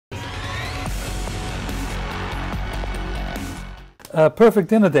Perfect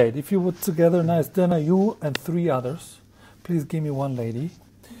dinner date. If you would together a nice dinner, you and 3 others, please give me one lady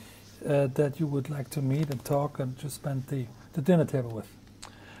that you would like to meet and talk and just spend the dinner table with.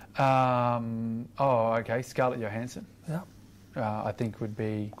 Okay, Scarlett Johansson. Yeah. I think would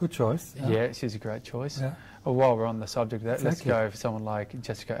be... Good choice. Yeah, she's a great choice. Yeah. Well, while we're on the subject of that, Exactly. let's go for someone like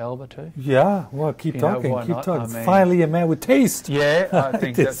Jessica Alba too. Yeah, well, keep talking, why keep not? talking. I mean, Finally a man with taste. Yeah, I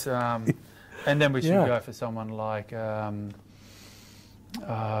think This. that's... and then we should Yeah. go for someone like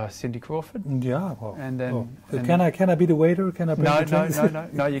Cindy Crawford. Yeah, well. And then... and can I be the waiter? Can I bring the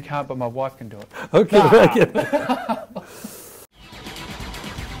drinks? No, you can't, but my wife can do it. Okay,